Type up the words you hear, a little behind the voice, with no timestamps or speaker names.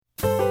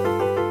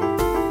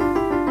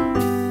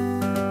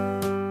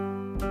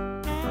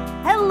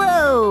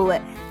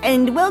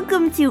and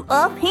welcome to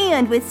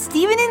Offhand with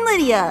Stephen and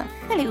Lydia.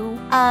 Hello.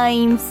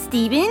 I'm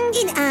Stephen.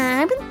 And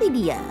I'm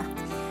Lydia.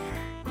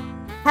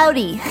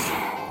 Howdy.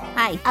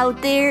 Hi.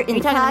 Out there in Are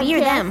you talking to me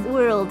or them?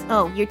 World.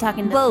 Oh, you're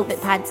talking to Both. the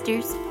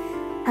podsters?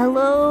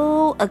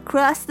 Hello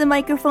across the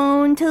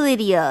microphone to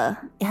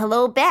Lydia.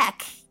 Hello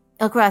back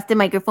across the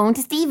microphone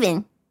to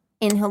Stephen.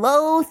 And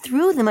hello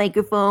through the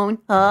microphone.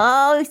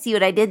 Oh, see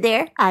what I did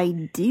there?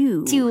 I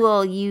do. To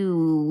all you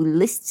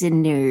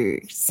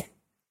listeners.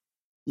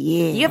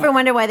 Yeah. You ever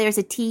wonder why there's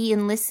a T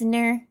in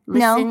listener?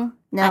 Listen?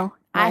 No.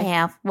 I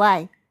have.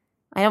 Why?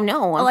 I don't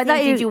know. I thought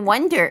did you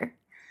wonder?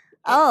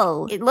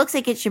 Oh. It looks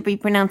like it should be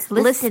pronounced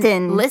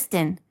listen.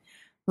 Listen.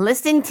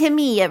 Listen to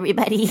me,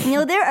 everybody. You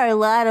know, there are a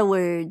lot of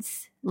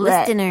words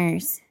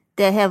Listeners.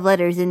 that have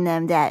letters in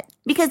them that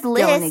Because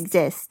list, don't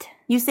exist.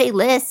 you say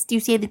list,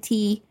 you say the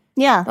T.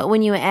 Yeah. But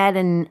when you add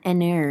an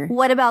er.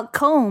 What about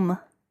comb?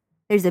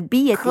 There's a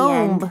B at the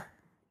end. Comb.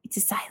 It's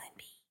a silent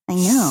B. I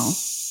know.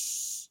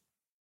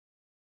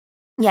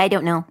 Yeah, I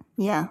don't know.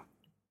 Yeah.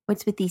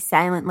 What's with these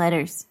silent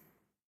letters?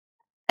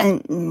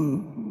 Oh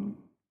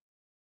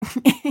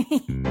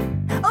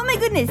my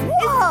goodness,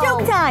 it's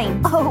joke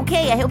time! Oh,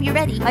 okay, I hope you're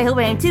ready. I hope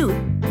I am too.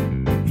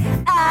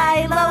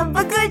 I love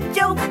a good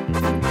joke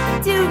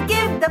to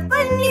give the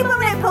funny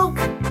bone and poke.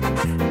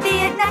 Be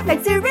it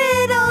knock-knocks or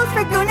riddles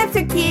for grown-ups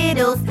or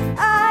kiddles.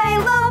 I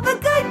love a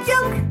good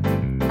joke.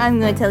 I'm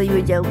gonna tell you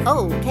a joke.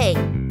 Oh, okay.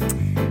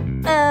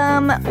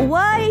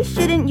 Why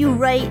shouldn't you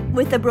write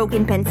with a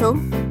broken pencil?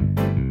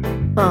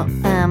 Well,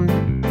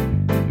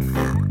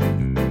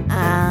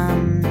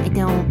 I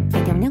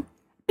don't know.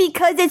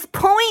 Because it's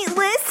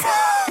pointless.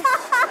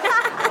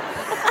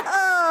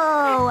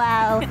 Oh,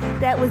 wow.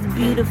 That was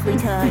beautifully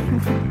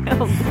timed.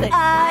 Oh, good.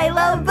 I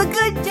love a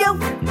good joke.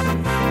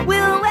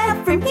 We'll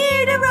laugh from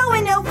here to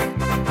Roanoke.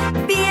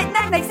 Be it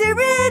knock-knocks or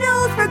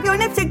riddles for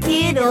grown-ups or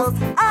kiddles.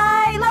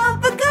 I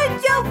love a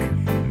good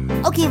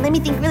joke. Okay, let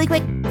me think really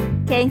quick.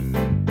 Okay.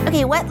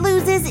 Okay, what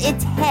loses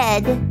its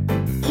head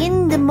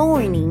in the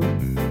morning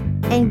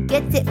and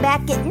gets it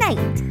back at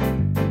night?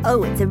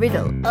 Oh, it's a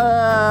riddle.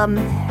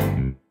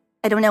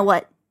 I don't know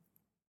what.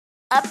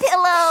 A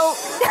pillow.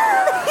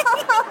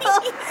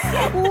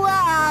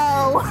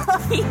 Wow.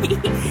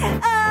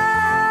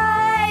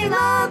 I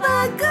love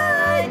a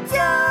good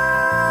joke.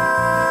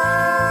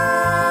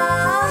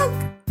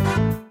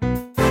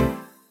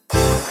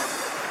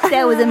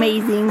 That was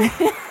amazing.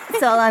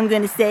 That's all I'm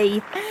going to say.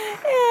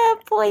 Yeah,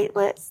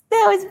 pointless.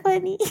 That was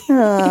funny.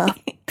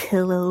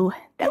 Pillow.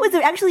 That was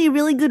actually a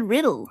really good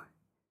riddle.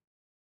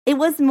 It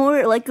was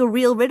more like a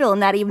real riddle,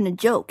 not even a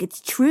joke. It's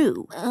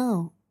true.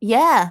 Oh,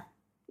 yeah.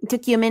 It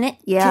took you a minute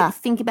Yeah. to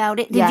think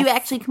about it. Did Yes. you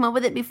actually come up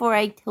with it before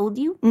I told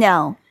you?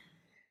 No.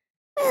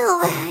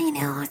 Well,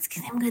 it's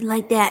because I'm good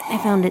like that. I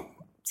found it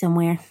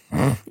somewhere.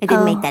 I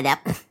didn't make that up.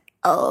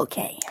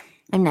 Okay.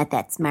 I'm not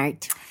that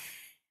smart.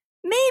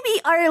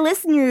 Maybe our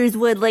listeners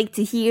would like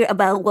to hear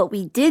about what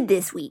we did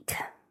this week.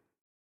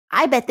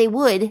 I bet they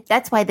would.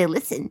 That's why they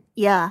listen.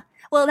 Yeah.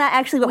 Well, not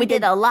actually what We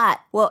did a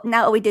lot. Well,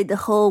 not what we did the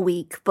whole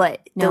week,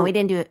 but No, we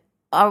didn't do it.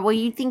 Or were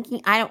you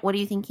thinking? What are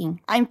you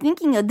thinking? I'm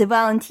thinking of the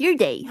volunteer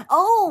day.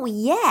 Oh,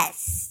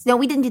 yes. No,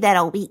 we didn't do that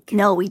all week.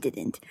 No, we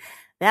didn't.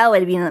 That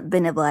would have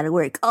been a lot of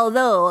work.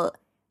 Although,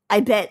 I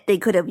bet they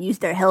could have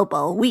used our help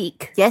all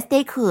week. Yes,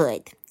 they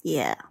could.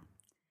 Yeah.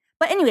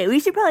 But anyway,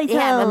 we should probably They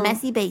tell... have a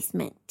messy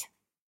basement.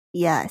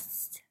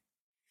 Yes.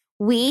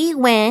 We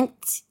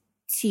went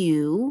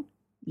to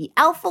the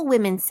Alpha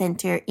Women's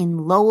Center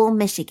in Lowell,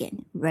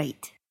 Michigan.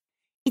 Right.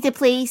 It's a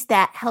place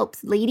that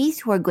helps ladies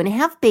who are going to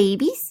have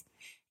babies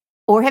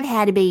or have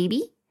had a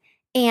baby.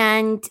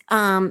 And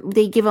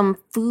they give them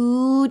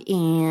food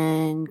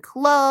and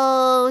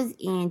clothes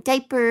and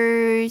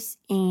diapers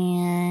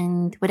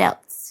and what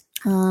else?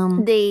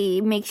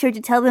 They make sure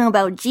to tell them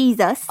about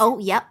Jesus. Oh,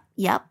 yep.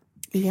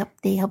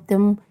 They help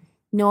them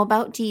know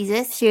about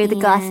Jesus. Share the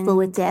and gospel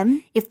with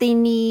them. If they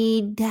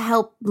need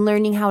help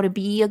learning how to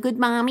be a good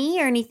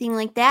mommy or anything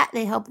like that,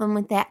 they help them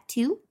with that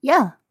too.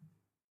 Yeah.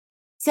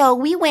 So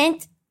we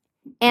went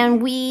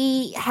and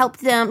we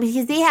helped them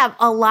because they have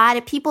a lot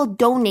of people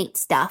donate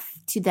stuff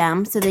to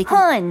them so they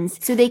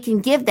can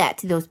give that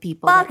to those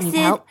people that need Boxes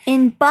help.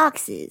 in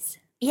boxes.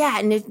 Yeah,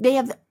 and they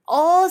have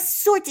all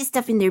sorts of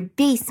stuff in their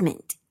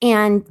basement,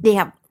 and they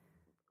have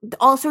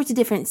all sorts of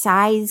different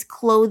size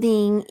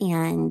clothing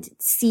and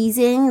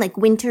season, like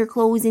winter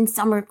clothes and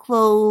summer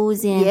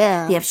clothes, and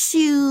they have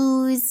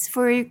shoes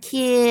for your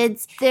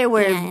kids. There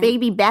were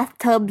baby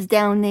bathtubs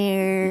down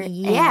there.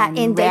 Yeah,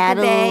 and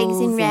diaper bags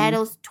and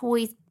rattles,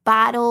 toys,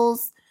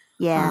 bottles.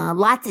 Yeah.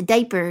 Lots of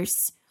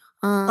diapers.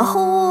 A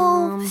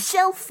whole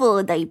shelf full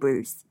of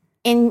diapers.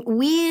 And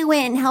we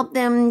went and helped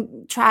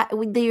them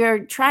they are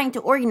trying to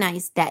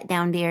organize that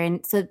down there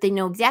and so that they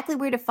know exactly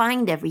where to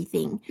find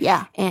everything.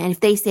 Yeah. And if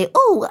they say,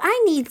 oh,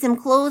 I need some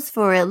clothes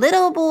for a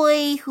little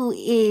boy who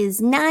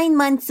is 9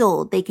 months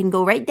old, they can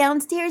go right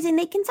downstairs and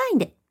they can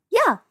find it.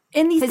 Yeah.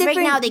 In these different,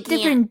 right now they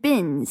different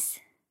bins.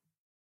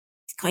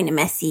 It's kind of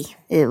messy.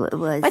 It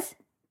was. But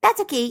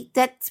that's okay.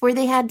 That's where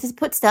they had to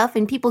put stuff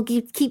and people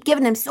keep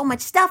giving them so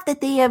much stuff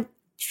that they have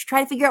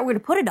try to figure out where to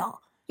put it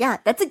all. Yeah,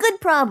 that's a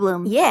good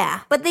problem.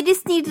 Yeah. But they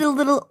just needed a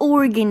little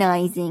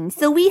organizing,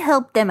 so we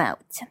helped them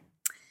out.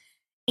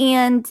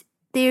 And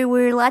there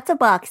were lots of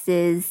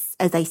boxes,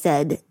 as I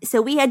said.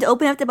 So we had to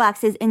open up the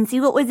boxes and see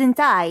what was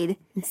inside.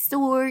 And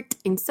sort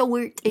and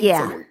sort and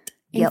Yeah. sort.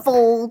 And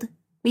fold.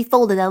 We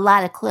folded a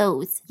lot of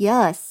clothes.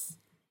 Yes.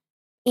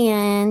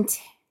 And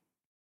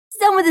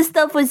Some of the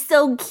stuff was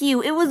so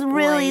cute. It was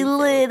really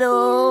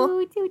little.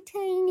 So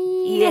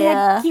tiny. Yeah. It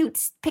had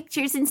cute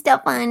pictures and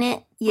stuff on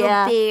it.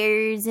 Yeah. Little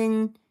bears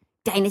and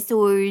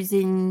dinosaurs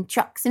and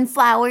trucks and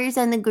flowers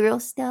on the girl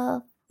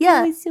stuff.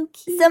 Yeah. It was so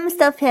cute. Some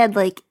stuff had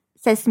like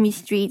Sesame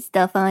Street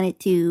stuff on it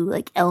too,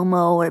 like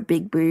Elmo or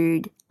Big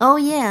Bird. Oh,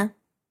 yeah.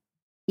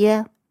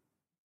 Yeah.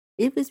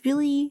 It was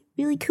really,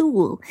 really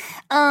cool.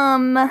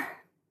 It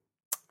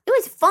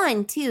was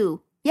fun,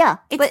 too. Yeah,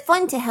 It's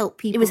fun to help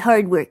people. it was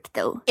hard work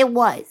though, It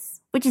was.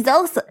 which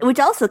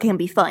also can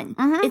be fun.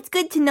 Mhm. It's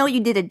good to know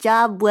you did a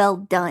job well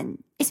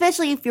done.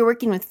 Especially if you're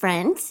working with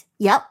friends.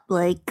 Yep,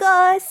 like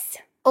us.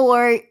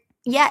 Or,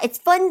 yeah, it's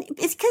fun.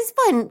 It's because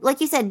fun,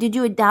 like you said, to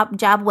do a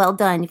job well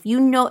done. If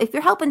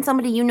you're helping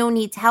somebody you know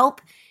needs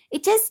help,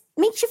 it just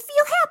makes you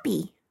feel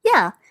happy.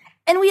 Yeah,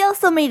 and we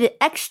also made it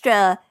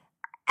extra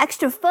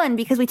fun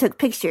because we took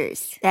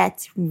pictures.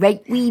 That's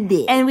right, we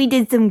did. And we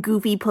did some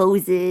goofy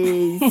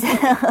poses.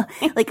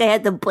 Like I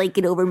had the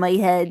blanket over my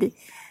head.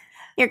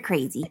 You're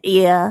crazy.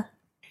 Yeah.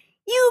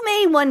 You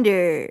may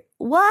wonder,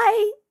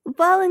 why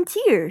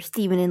volunteer,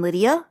 Stephen and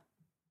Lydia?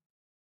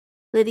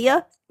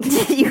 Lydia,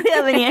 do you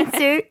have an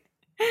answer?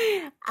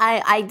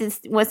 I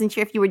just wasn't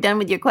sure if you were done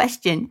with your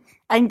question.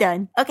 I'm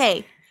done.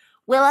 Okay.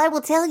 Well, I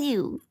will tell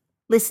you,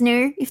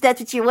 listener, if that's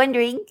what you're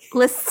wondering.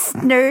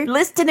 Listener.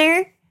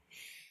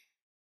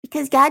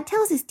 Because God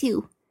tells us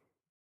to.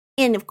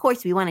 And of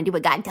course, we want to do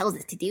what God tells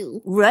us to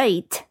do.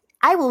 Right.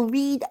 I will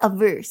read a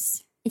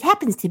verse. It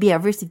happens to be our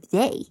verse of the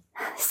day.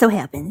 So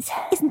happens.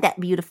 Isn't that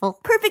beautiful?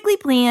 Perfectly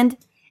planned.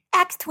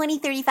 Acts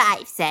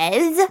 20:35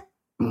 says,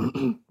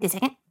 a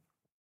second.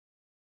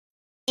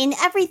 In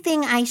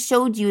everything I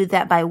showed you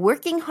that by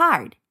working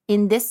hard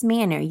in this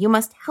manner, you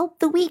must help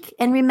the weak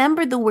and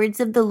remember the words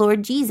of the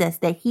Lord Jesus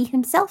that he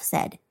himself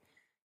said,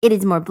 it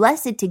is more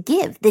blessed to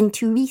give than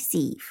to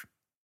receive.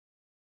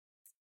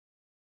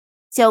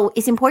 So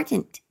it's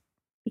important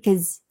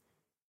because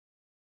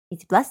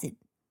it's blessed.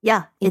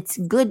 Yeah. It's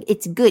good,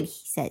 he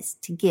says,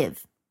 to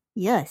give.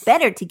 Yes.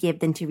 Better to give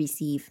than to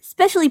receive.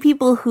 Especially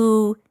people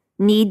who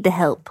need the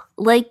help,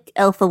 like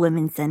Alpha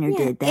Women's Center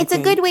did that It's a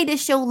day. good way to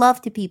show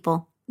love to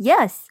people.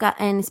 Yes. God,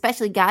 and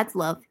especially God's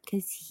love,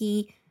 because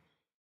he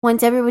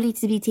wants everybody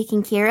to be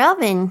taken care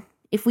of. And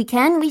if we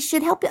can, we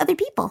should help other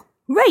people.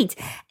 Right.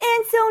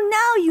 And so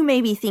now you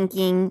may be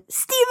thinking,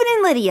 Stephen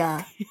and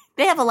Lydia.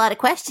 They have a lot of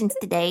questions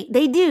today.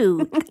 They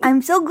do.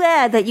 I'm so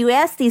glad that you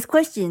asked these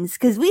questions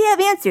because we have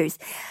answers.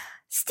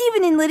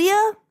 Stephen and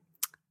Lydia,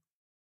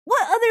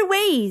 what other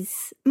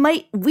ways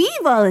might we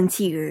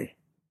volunteer?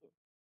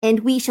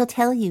 And we shall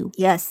tell you.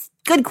 Yes.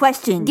 Good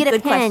question. Get a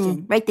Good pen.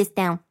 question. Write this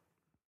down.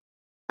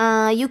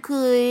 You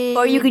could...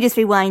 Or you could just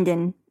rewind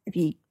and if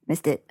you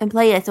missed it. And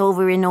play us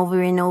over and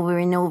over and over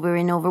and over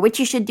and over, which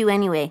you should do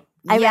anyway.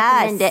 I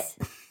recommend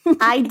it.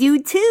 I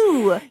do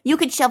too. You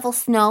could shovel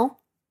snow.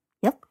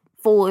 Yep.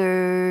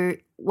 For,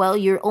 well,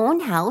 your own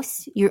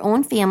house, your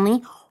own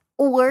family,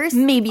 or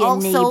Maybe a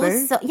also,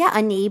 neighbor.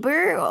 A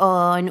neighbor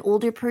or an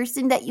older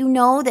person that you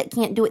know that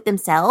can't do it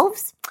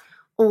themselves.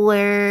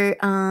 Or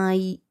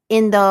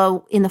in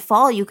the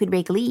fall, you could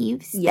rake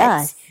leaves.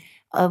 Yes. That's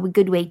a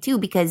good way too,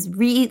 because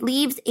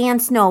leaves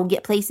and snow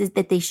get places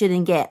that they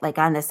shouldn't get, like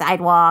on the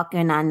sidewalk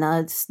and on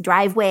the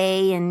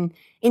driveway and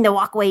in the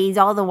walkways.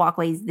 All the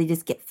walkways, they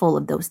just get full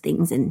of those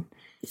things, and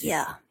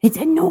Yeah. it's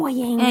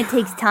annoying. And it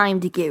takes time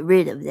to get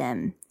rid of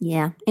them.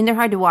 Yeah, and they're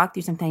hard to walk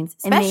through sometimes.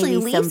 And Especially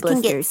maybe some leaves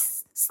can get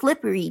blisters.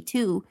 slippery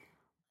too.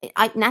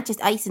 Not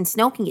just ice and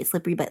snow can get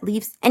slippery, but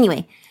leaves.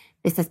 Anyway,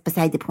 this is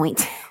beside the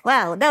point.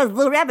 Wow, that was a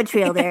little rabbit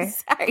trail there.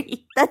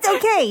 Sorry. That's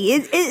okay.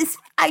 It's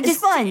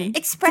fun to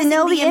expressing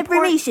know the the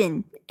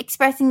information.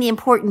 Expressing the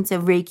importance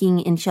of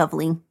raking and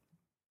shoveling.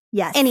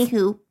 Yes.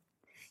 Anywho,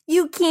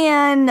 You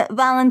can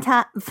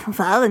Valentine.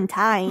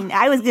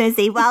 I was going to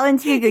say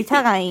volunteer your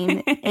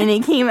time, and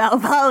it came out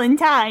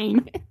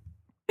Valentine.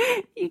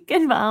 you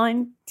can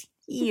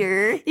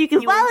volunteer. You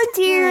can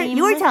volunteer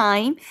your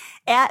time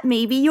at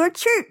maybe your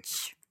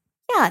church.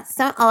 Yeah,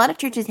 a lot of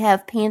churches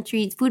have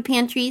pantries, food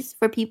pantries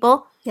for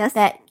people Yes.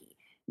 that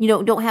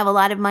don't have a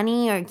lot of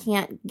money or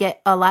can't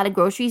get a lot of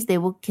groceries. They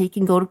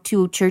can go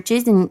to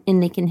churches and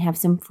they can have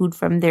some food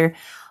from their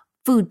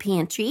food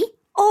pantry.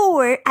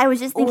 Or I was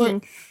just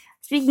thinking,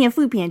 speaking of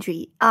food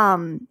pantry,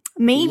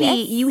 maybe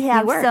Yes, you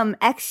have you were. some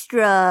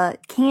extra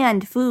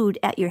canned food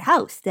at your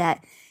house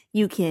that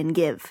you can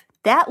give.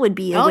 That would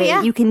be a way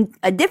yeah.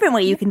 a different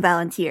way you can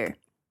volunteer.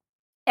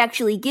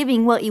 Actually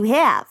giving what you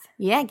have.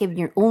 Yeah, give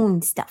your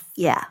own stuff.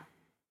 Yeah.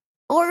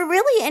 Or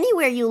really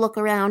anywhere you look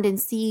around and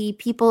see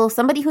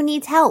somebody who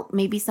needs help.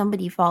 Maybe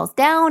somebody falls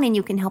down and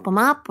you can help them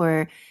up,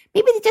 or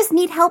maybe they just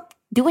need help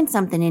doing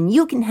something and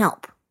you can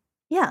help.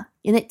 Yeah.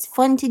 And it's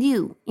fun to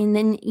do. And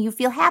then you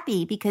feel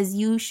happy because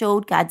you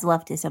showed God's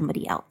love to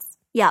somebody else.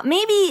 Yeah,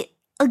 maybe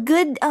a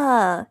good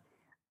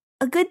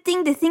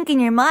thing to think in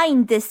your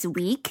mind this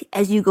week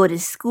as you go to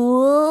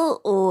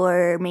school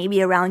or maybe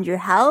around your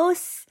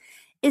house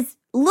is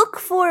look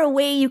for a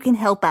way you can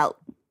help out.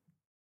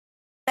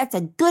 That's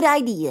a good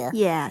idea.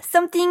 Yeah,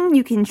 something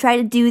you can try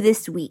to do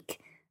this week.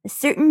 A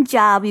certain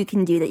job you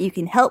can do that you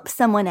can help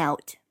someone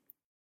out.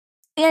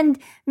 And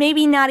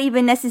maybe not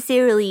even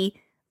necessarily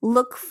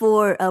look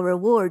for a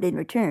reward in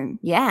return.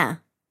 Yeah.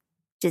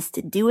 Just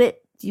to do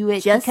it. Do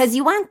it just because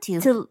you want to.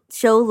 To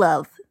show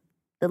love.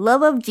 The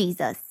love of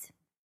Jesus.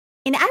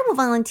 And I will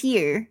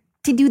volunteer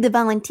to do the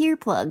volunteer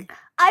plug.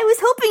 I was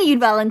hoping you'd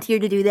volunteer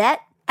to do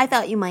that. I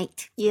thought you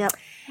might. Yep.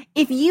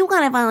 If you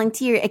want to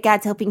volunteer at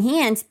God's Helping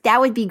Hands,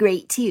 that would be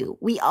great too.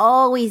 We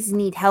always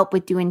need help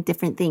with doing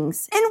different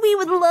things. And we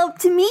would love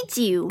to meet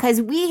you. Because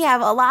we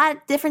have a lot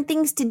of different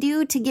things to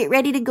do to get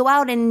ready to go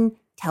out and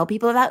tell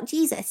people about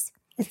Jesus.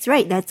 That's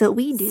right. That's what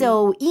we do.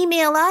 So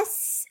email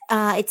us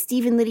at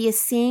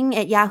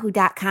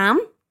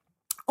StephenLydiaSing@yahoo.com.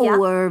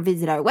 Or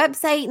visit our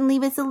website and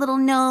leave us a little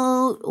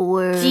note.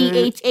 Or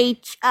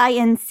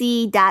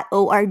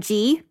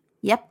GHHINC.org.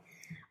 Yep.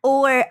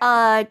 Or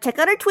check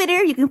out our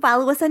Twitter. You can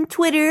follow us on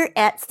Twitter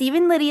at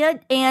Stephen Lydia.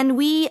 And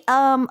we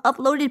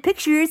uploaded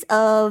pictures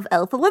of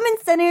Alpha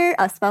Women's Center,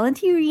 us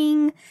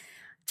volunteering.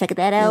 Check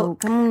that out. So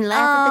come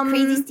laugh at the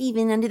crazy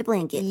Stephen under the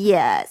blanket.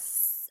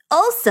 Yes.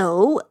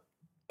 Also,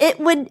 it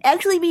would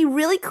actually be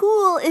really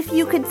cool if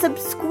you could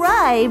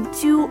subscribe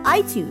to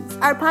iTunes,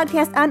 our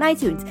podcast on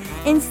iTunes.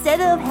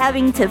 Instead of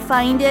having to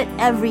find it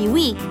every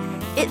week,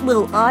 it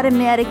will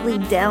automatically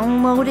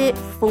download it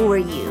for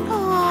you.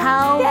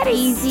 How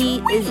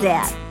easy is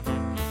that?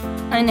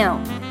 I know.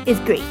 It's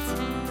great.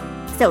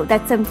 So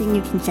that's something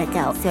you can check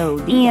out.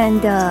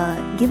 And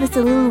give us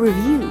a little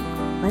review.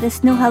 Let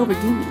us know how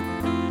we're doing.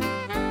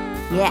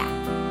 Yeah.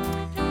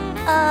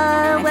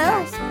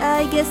 Well,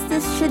 I guess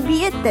this should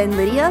be it then,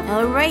 Lydia.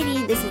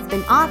 Alrighty, this has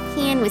been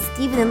Offhand with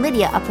Stephen and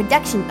Lydia, a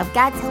production of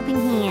God's Helping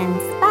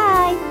Hands.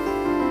 Bye!